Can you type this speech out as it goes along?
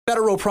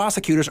Federal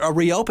prosecutors are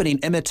reopening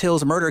Emmett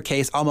Till's murder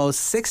case almost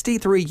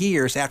 63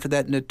 years after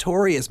that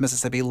notorious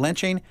Mississippi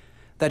lynching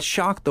that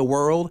shocked the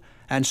world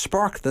and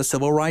sparked the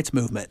civil rights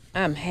movement.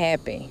 I'm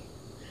happy.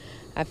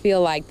 I feel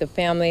like the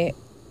family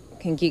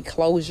can get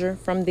closure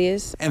from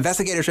this.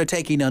 Investigators are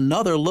taking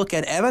another look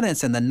at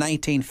evidence in the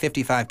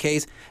 1955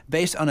 case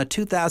based on a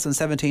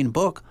 2017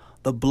 book,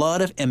 The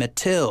Blood of Emmett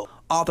Till.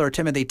 Author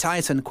Timothy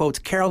Tyson quotes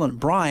Carolyn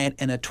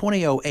Bryant in a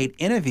 2008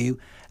 interview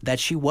that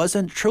she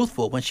wasn't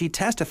truthful when she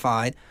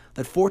testified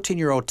that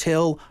 14-year-old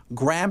Till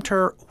grabbed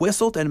her,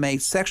 whistled, and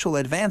made sexual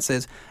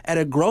advances at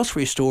a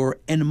grocery store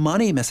in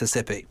Money,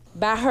 Mississippi.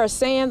 By her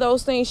saying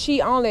those things, she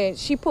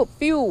put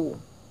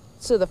fuel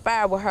to the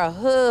fire with her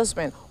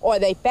husband, or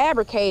they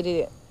fabricated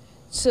it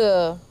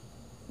to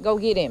go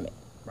get Emmett,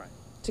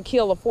 to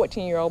kill a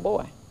 14-year-old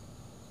boy.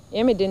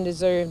 Emmett didn't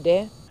deserve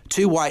death.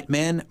 Two white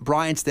men,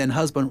 Bryant's then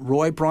husband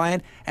Roy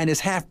Bryant and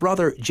his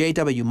half-brother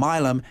J.W.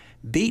 Milam,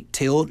 beat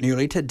Till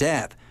nearly to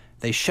death.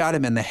 They shot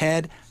him in the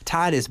head,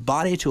 tied his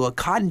body to a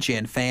cotton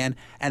gin fan,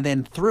 and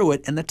then threw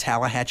it in the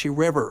Tallahatchie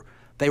River.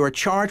 They were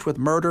charged with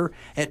murder.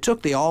 It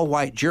took the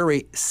all-white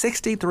jury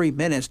 63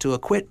 minutes to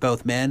acquit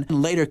both men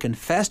and later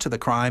confessed to the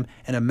crime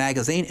in a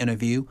magazine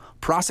interview.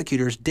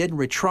 Prosecutors didn't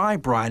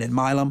retry Bryant and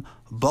Milam.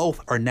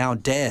 Both are now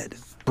dead.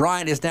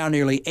 Bryant is now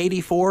nearly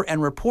 84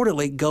 and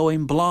reportedly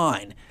going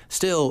blind.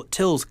 Still,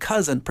 Till's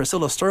cousin,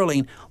 Priscilla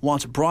Sterling,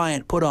 wants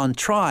Bryant put on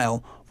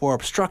trial for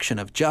obstruction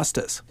of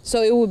justice.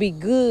 So it would be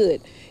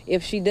good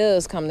if she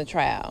does come to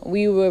trial.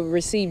 We will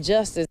receive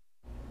justice.